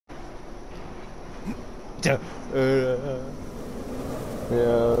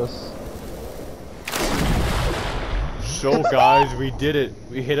Yes. So guys, we did it.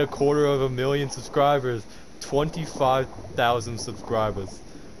 We hit 250,000 subscribers. 25,000 subscribers.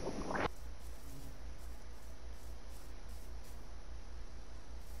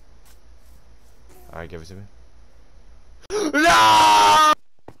 Alright, give it to me. No!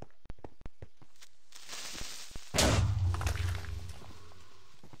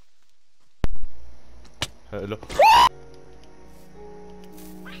 Hello.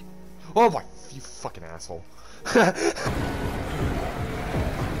 Oh my, you fucking asshole.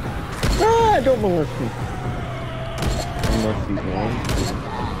 Ah, don't molest me. Molest me, man.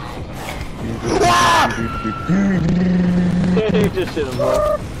 You just hit him,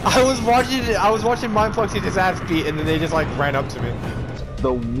 bro. I was watching Mindplex get his ass beat, and then they just like ran up to me.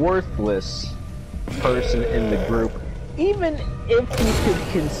 The worthless person in the group, even if you could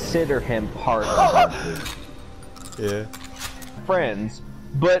consider him part of Yeah. friends,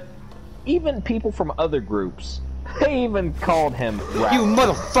 but even people from other groups, they even called him Rap. You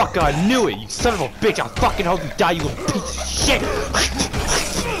motherfucker, I knew it! You son of a bitch, I fucking hope you die, you little piece of shit!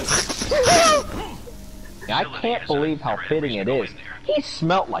 I can't believe how fitting it is. He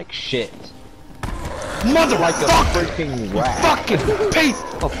smelt like shit. Motherfucker! Like a freaking rat. Fucking piece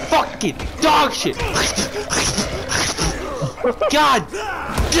of fucking dog shit! God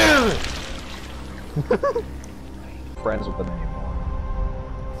damn it! Friends with the name.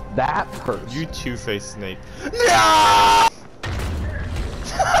 That person. You two-faced snake. No!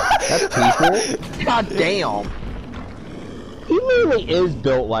 That's people? God damn. He literally is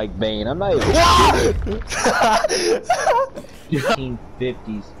built like Bane. I'm not even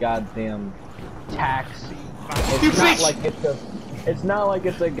 1950s goddamn taxi. It's not like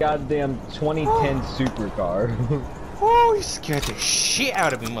it's a goddamn 2010 supercar. Oh, you scared the shit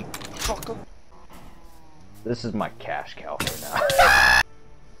out of me, motherfucker. This is my cash cow right now.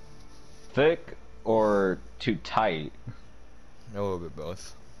 Thick or too tight? A little bit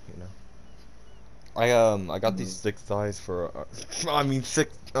both, you know. I got these thick thighs for I mean thick.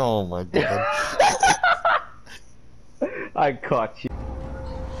 Oh my god. I caught you.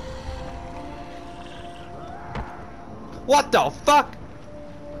 What the fuck?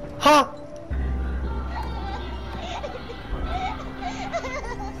 Huh?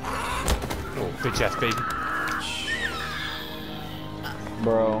 Oh, bitch ass baby.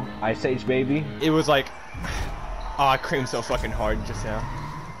 Bro, Ice Age baby. It was like, oh, I creamed so fucking hard just now.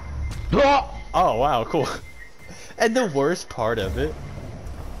 Oh wow, cool. And the worst part of it,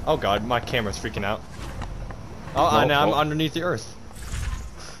 oh god, my camera's freaking out. Oh, now I'm underneath the earth.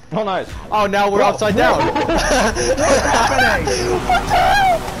 Oh nice. Oh, now we're upside down. What's happening?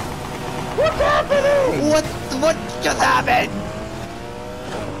 What's happening? What just happened?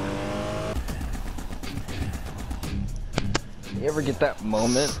 You ever get that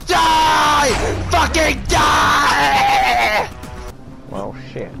moment? Die! Fucking die! Well,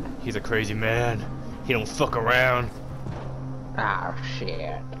 shit. He's a crazy man. He don't fuck around. Ah,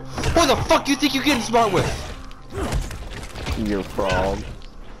 shit. What the fuck you think you're getting smart with? You're frog.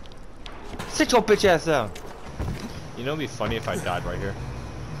 Sit your bitch ass down. You know it'd be funny if I died right here.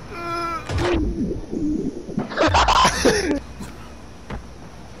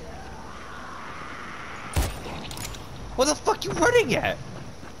 What the fuck you running at?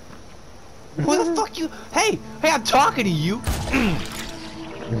 What the fuck you? Hey, I'm talking to you.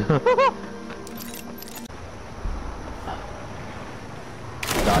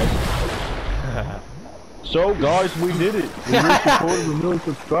 Guys. So, guys, we did it. We reached 250,000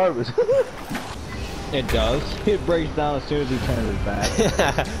 subscribers. It does. It breaks down as soon as he turns his back.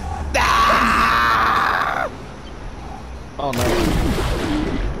 Oh no.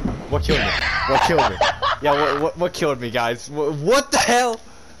 What killed me? What killed me? Yeah, what killed me, guys? What the hell?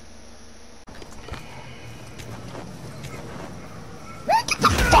 Get the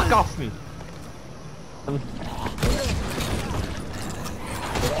fuck off me! Hello?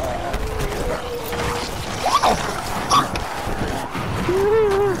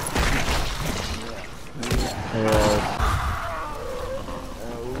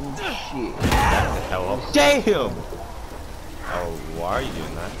 Damn! Oh, why are you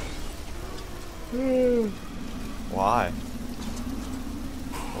doing that? Why?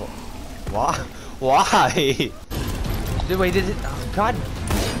 Why? Why? Wait, did it? Oh, God!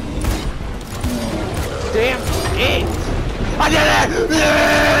 Damn it! I did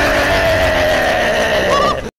it!